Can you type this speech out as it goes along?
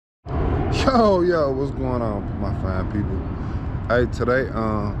Yo, what's going on, my fine people? Hey, today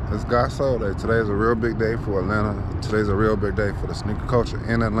it's gotsole day. Today's a real big day for Atlanta. Today's a real big day for the sneaker culture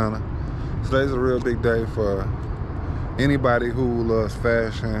in Atlanta. Today's a real big day for anybody who loves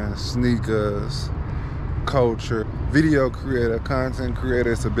fashion, sneakers, culture, video creator, content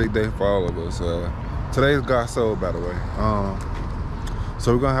creator. It's a big day for all of us. Today's gotsole, by the way.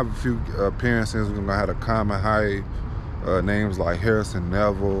 So we're gonna have a few appearances. We're gonna have a common hype. Names like Harrison,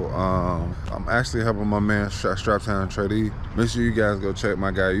 Nevel. I'm actually helping my man Straptown Trade. Make sure you guys go check my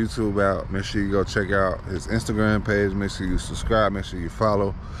guy YouTube out. Make sure you go check out his Instagram page. Make sure you subscribe. Make sure you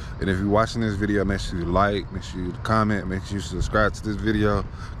follow. And if you're watching this video, make sure you like. Make sure you comment. Make sure you subscribe to this video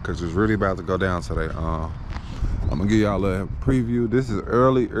because it's really about to go down today. I'm gonna give y'all a preview. This is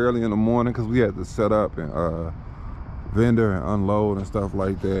early in the morning because we had to set up and vendor and unload and stuff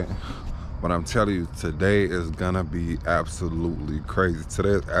like that. But I'm telling you, today is gonna be absolutely crazy. Today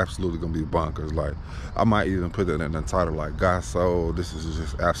is absolutely gonna be bonkers. Like, I might even put it in the title, like gotsole. This is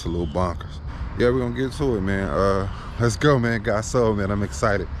just absolute bonkers. Yeah, we're gonna get to it, man. Let's go, man. Gotsole, man. I'm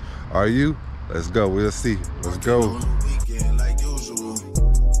excited. Are you? Let's go. We'll see. Let's go.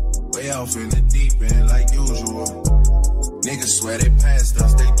 Way off in the deep end, like usual. Niggas swear they passed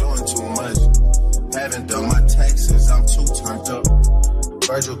us. They doing too much. Haven't done my taxes. I'm too turned up.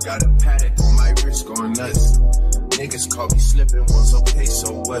 Virgil got a paddock on my wrist going nuts. Niggas caught me slipping once, okay,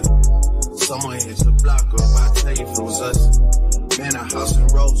 so what? Someone hit the block up, I tell you if it was us. Man, a house in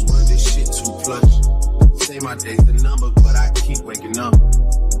Rosewood, this shit too plush. Say my day's the number, but I keep waking up.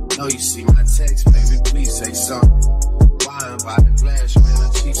 Know you see my text, baby, please say something. Buying by the flash, man,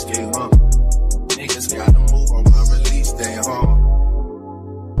 a cheapskate hump. Niggas gotta move on my release day home.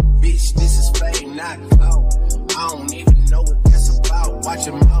 Bitch, this is fame, not clout. I don't even know what that's about. Watch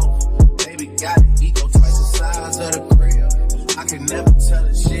your mouth. Baby got an ego twice the size of the crib. I can never tell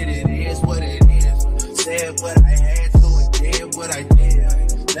the shit, it is what it is. Said what I had to and did what I did.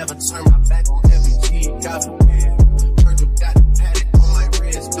 Never turn my back on every G, God forbid. Virgil got the paddock on my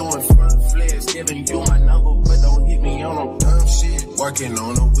wrist, doing front flips. Giving you my number, but don't hit me on no dumb shit. Working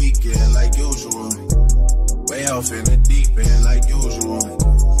on the weekend like usual. Way off in the deep end like usual.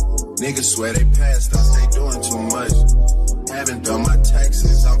 Niggas swear they passed us, they doing too much. Haven't done my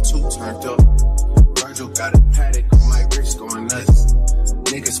taxes, I'm too turned up. Virgil got a paddock on my wrist going nuts.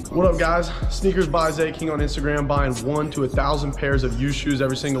 Niggas. What up, guys? Sneakers by Isaiah King on Instagram, buying 1 to 1,000 pairs of used shoes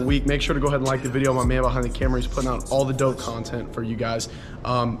every single week. Make sure to go ahead and like the video. My man behind the camera, he's putting out all the dope content for you guys.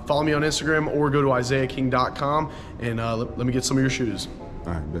 Follow me on Instagram or go to isaiahking.com and let me get some of your shoes.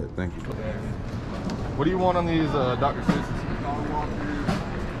 All right, bet. Thank you. What do you want on these Dr. Seuss?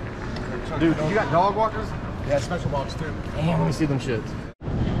 Dude, you got dog walkers? Yeah, special box too. Damn, let me see them shits.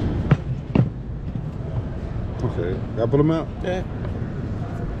 Okay, gotta put them out? Yeah.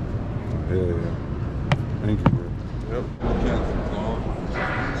 Yeah. Thank you, bro. Yep.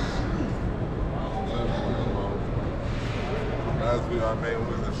 Last video I made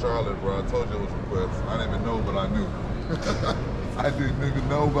was in Charlotte, bro. I told you it was a quest. I didn't even know, but I knew. I didn't even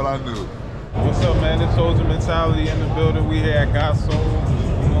know, but I knew. What's up, man? It's Soldier Mentality in the building. We here at gotsole.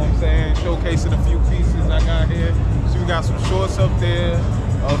 You know what I'm saying? Showcasing a few pieces I got here. So we got some shorts up there,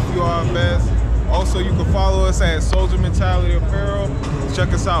 a few of our best. Also, you can follow us at Soldier Mentality Apparel.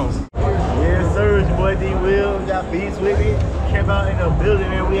 Check us out. Yes, sir. It's your boy D Will. Got beats with me. Came out in the building,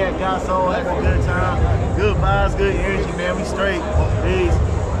 man. We at gotsole, having a good time. Good vibes, good energy, man. We straight. Peace.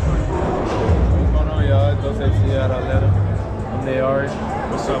 What's going on, y'all? It's Dose out of Atlanta. I'm Nayari.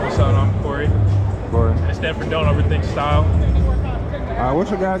 What's up? I'm Corey. I stand for Don't Overthink Style. All right, what's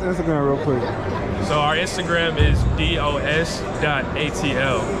your guys' Instagram real quick? So our Instagram is dos.atl.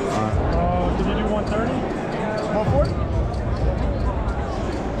 Did you do 130? 140?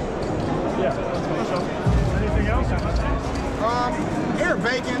 Yeah. Anything else? Air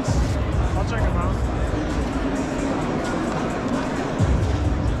Bacons. I'll check them out.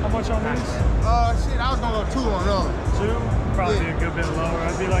 How much on these? Shit, I was gonna go 2 on those. 2? Probably a good bit lower.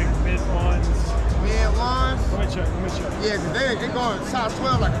 I'd be like mid ones. Mid ones? Let me check. Yeah, cause they going size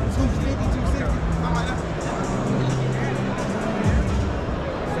 12, like 250, 260, something like that.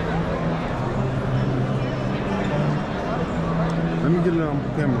 Let me get it on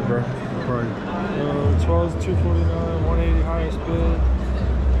camera, bro. 12 is 249, 180 highest bid.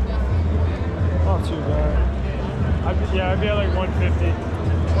 Not too bad. I'd be at like 150.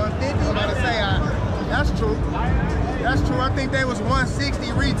 150? I'm about to say, that's true. That's true. I think they was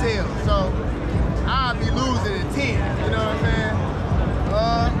 160 retail, so I'd be losing at 10. You know what I'm saying?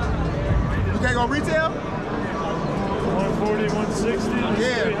 You can't go retail? 140, 160.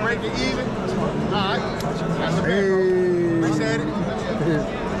 Yeah, break it even. All right. That's a Hey. Appreciate it.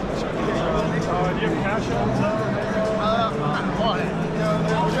 you have cash out? All that.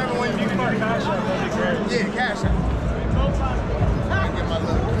 Whichever one you can do. Cash out, that'd be great. Yeah, cash out. I can get my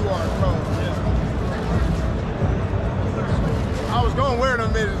little QR code. I was gonna wear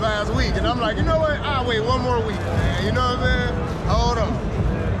them mittens last week, and I'm like, you know what? I'll wait one more week, man. You know what I'm saying? Hold on.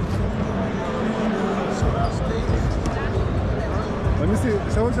 Let me see.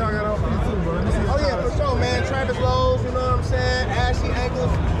 Show what y'all got out for you too, bro. Let me see. Oh yeah, for sure, man. Travis Lowe's, you know what I'm saying? Ashy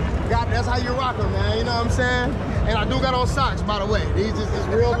ankles. That's how you rock them, man. You know what I'm saying? And I do got on socks, by the way. These just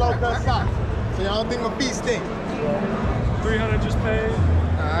real low cut socks. So y'all don't think my feet stink. 300 just paid. All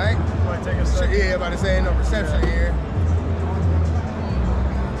right. Might take a second. Yeah, about to say ain't no reception here.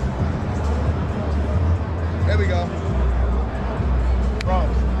 There we go. Bro.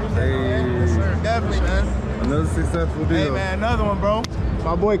 Hey. Yes, sir. Definitely, man. Another successful deal. Hey, man, another one, bro.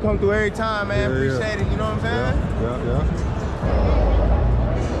 My boy come through every time, man. Yeah, Appreciate it. You know what I'm saying? Yeah.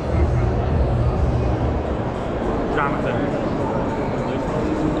 Jonathan.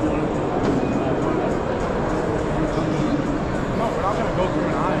 No, we're not gonna go through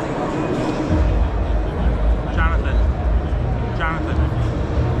an eye. Jonathan.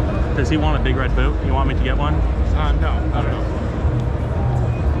 Does he want a big red boot? You want me to get one? No, I don't know.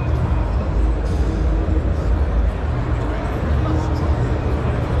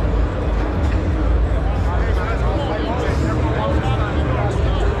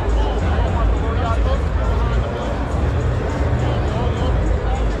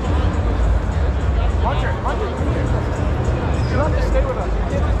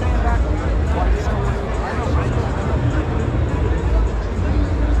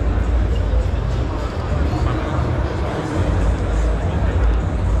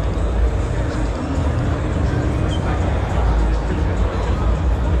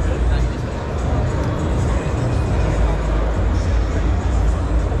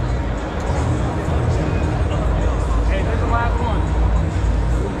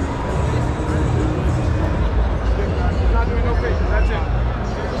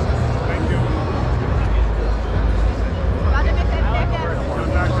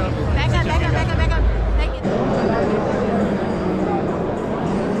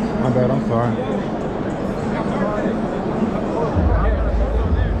 My bad, I'm sorry.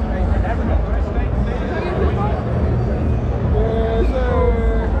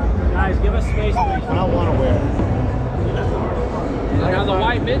 Guys, give us space, please. I don't want to wear it. I got the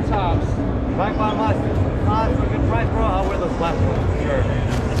white mid tops. If I can buy my size for a good price, bro, I'll wear those black ones. Sure.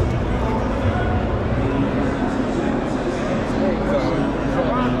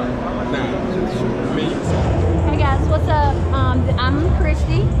 Hey guys, what's up? I'm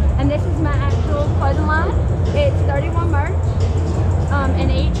Christy, and this is my actual clothing line. It's 31 merch,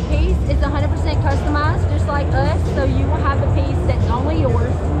 and each piece is 100% customized, just like us. So you will have a piece that's only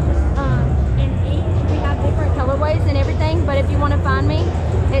yours. And each we have different colorways and everything. But if you want to find me,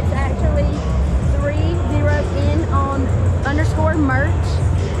 it's actually 30N on _merch,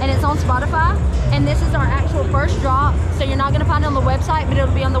 and it's on Spotify. And this is our actual first drop, so you're not gonna find it on the website, but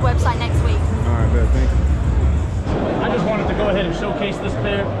it'll be on the website next week. All right, bet. Thank you. I just wanted to go ahead and showcase this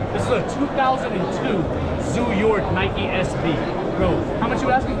pair. This is a 2002 Zoo York Nike SB. Bro, how much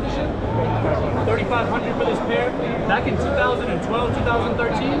you asking for this shit? $3,500 for this pair. Back in 2012,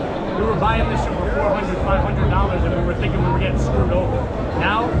 2013, we were buying this shit for $400, $500, and we were thinking we were getting screwed over.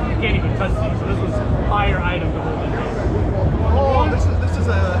 Now, you can't even touch these. So this was a fire item to hold in here. Oh, this is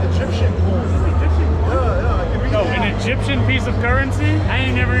an Egyptian. No, an Egyptian piece of currency? I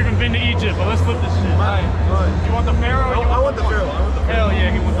ain't never even been to Egypt, but let's flip this shit. Alright. You want the pharaoh? I want the pharaoh. Hell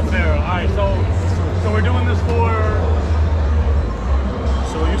yeah, he wants the pharaoh. Alright, so we're doing this for...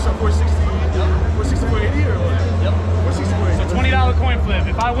 So you said 460, 460, 480 or what? Yep. 460, 480. So $20 coin flip.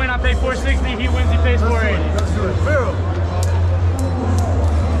 If I win, I pay $460. He wins, he pays $480. Let's do it. Pharaoh.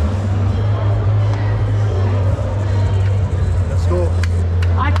 Let's go.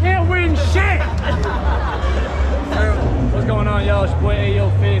 I can't win shit! What's going on, y'all? It's your boy Ayo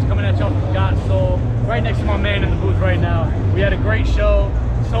Figs coming at y'all from Gotsole. Right next to my man in the booth right now. We had a great show.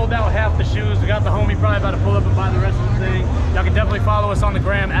 Sold out half the shoes. We got the homie probably about to pull up and buy the rest of the thing. Y'all can definitely follow us on the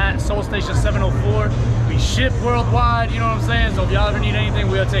gram at SoulStation704. We ship worldwide, you know what I'm saying? So if y'all ever need anything,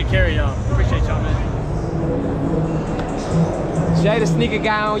 we'll take care of y'all. Appreciate y'all, man. Jay the Sneaker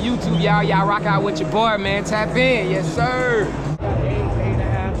Guy on YouTube, y'all. Y'all rock out with your boy, man. Tap in, yes sir. Got 8, 8.5,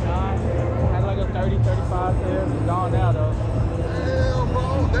 9. Had like a 30, 35 there. It's gone now though. Damn,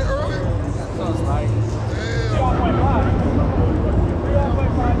 bro. That early? So it's like 3.5.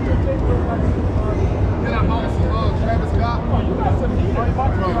 Then I bought some Travis Scott. Oh, you got some heat. $20.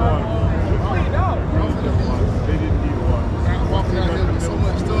 They didn't need one. I'm walking out here with so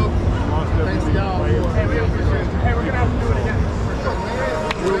much stuff. Thanks to y'all.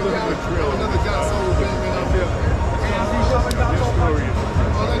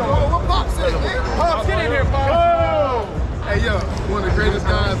 one of the greatest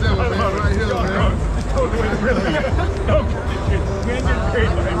guys ever, man. Right here, man.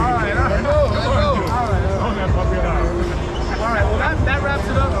 All right, well that wraps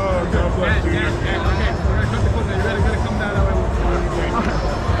it up. Oh, God bless you. Okay, we're gonna cut the clip now. You gotta come down that way.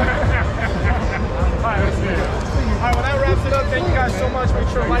 All right, let's see it. All right, well that wraps it up. Thank you guys so much. Make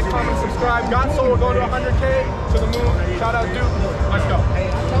sure to like, comment, subscribe. Gotsole, we're going to 100K to the moon. Shout out Duke. Let's go.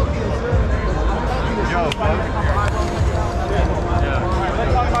 Yo, all right,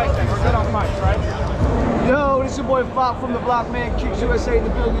 let's talk mics then. We're good on mics, right? Yo, this your boy Fox from the block, man. Kicks USA in the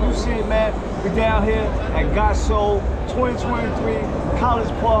building. You see it, man. We down here at Gotsole 2023 College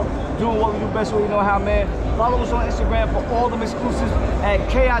Park, doing what we do best, what we know how, man. Follow us on Instagram for all them exclusives at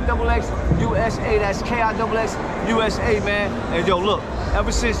KIXXUSA. That's KIXXUSA, man. And yo, look,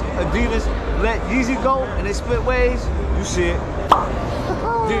 ever since Adidas let Yeezy go and they split ways, you see it.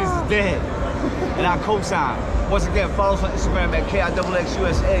 Adidas is dead. And I co-sign. Once again, follow us on Instagram at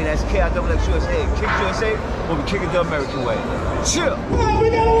KIXXUSA. That's KIXXUSA. Kick USA, we'll be kicking the American way. Chill. We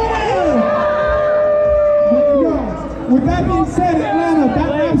got a winner! With that being said, Atlanta, that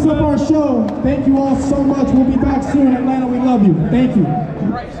wraps up our show. Thank you all so much. We'll be back soon. Atlanta, we love you. Thank you.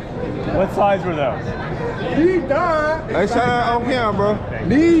 What size were those? Need that. Hey, shout out on camera, bro.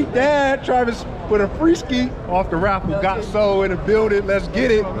 Need that. Travis with a free ski off the raffle. Gotsole in the building. Let's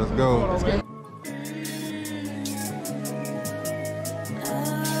get it. Let's go.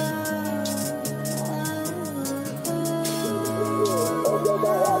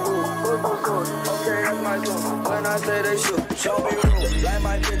 When I say they shoot, show me room. Like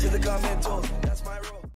my bitches to come into.